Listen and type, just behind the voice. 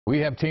We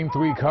have Team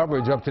 3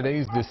 coverage of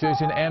today's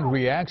decision and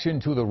reaction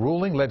to the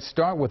ruling. Let's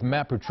start with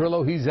Matt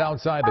Petrillo. He's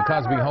outside the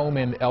Cosby home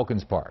in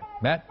Elkins Park.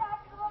 Matt?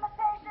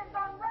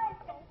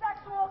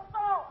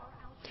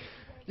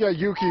 Yeah,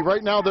 Yuki,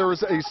 right now there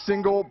is a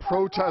single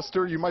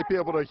protester. You might be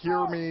able to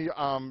hear me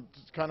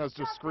kind of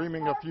just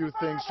screaming a few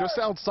things just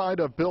outside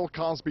of Bill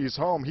Cosby's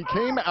home. He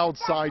came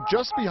outside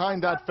just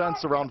behind that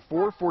fence around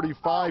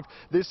 4:45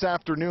 this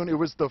afternoon. It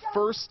was the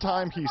first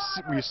time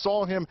we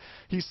saw him.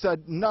 He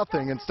said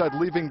nothing, instead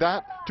leaving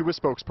that to his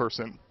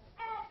spokesperson.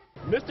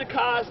 Mr.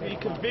 Cosby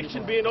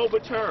conviction being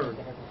overturned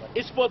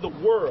is for the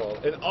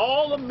world and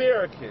all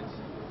Americans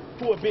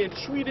who are being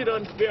treated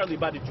unfairly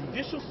by the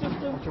judicial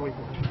system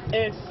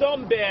and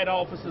some bad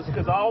officers,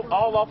 because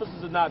all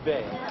officers are not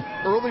bad.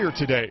 Earlier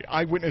today,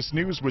 Eyewitness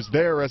News was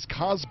there as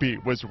Cosby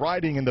was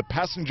riding in the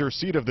passenger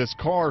seat of this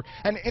car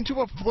and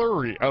into a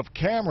flurry of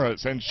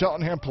cameras and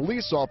Cheltenham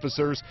police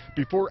officers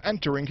before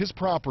entering his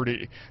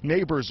property.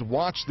 Neighbors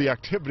watched the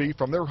activity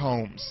from their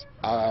homes.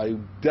 I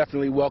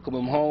definitely welcome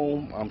him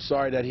home. I'm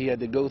sorry that he had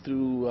to go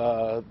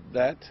through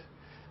that.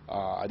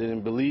 I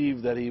didn't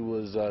believe that he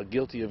was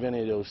guilty of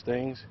any of those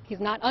things. He's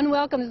not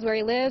unwelcome, this is where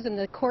he lives, and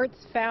the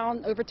courts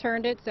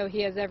overturned it, so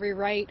he has every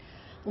right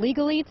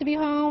legally to be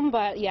home,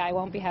 but yeah, I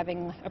won't be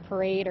having a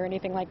parade or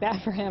anything like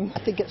that for him.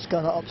 I think it's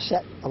going to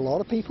upset a lot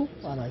of people,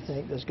 and I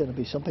think there's going to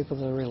be some people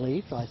that are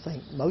relieved. I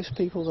think most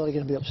people that are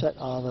going to be upset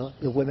are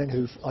the women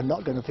who are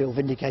not going to feel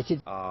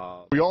vindicated.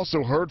 We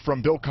also heard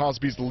from Bill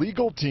Cosby's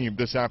legal team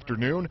this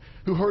afternoon,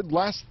 who heard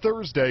last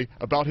Thursday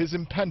about his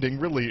impending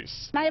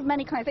release. I have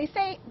many clients. They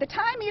say the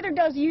time either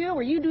does you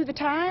or you do the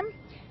time.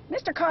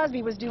 Mr.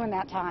 Cosby was doing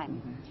that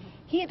time.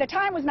 The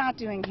time was not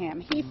doing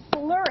him. He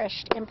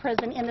flourished in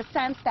prison in the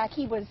sense that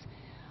he was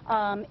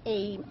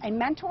a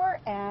mentor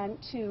and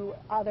to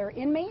other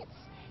inmates.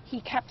 He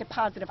kept a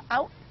positive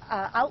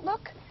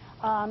outlook.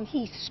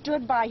 He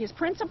stood by his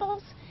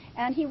principles,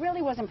 and he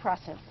really was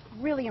impressive,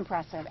 really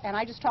impressive. And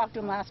I just talked to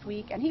him last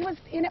week, and he was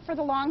in it for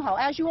the long haul.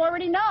 As you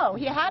already know,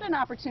 he had an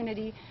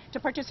opportunity to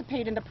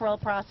participate in the parole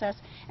process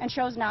and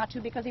chose not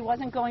to because he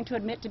wasn't going to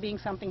admit to being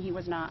something he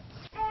was not.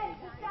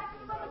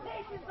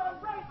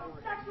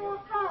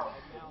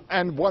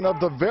 And one of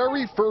the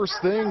very first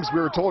things we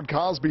were told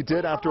Cosby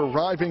did after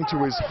arriving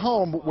to his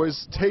home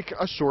was take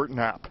a short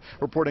nap.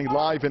 Reporting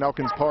live in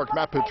Elkins Park,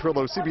 Matt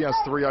Petrillo, CBS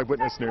 3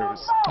 Eyewitness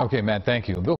News. Okay, Matt, thank you.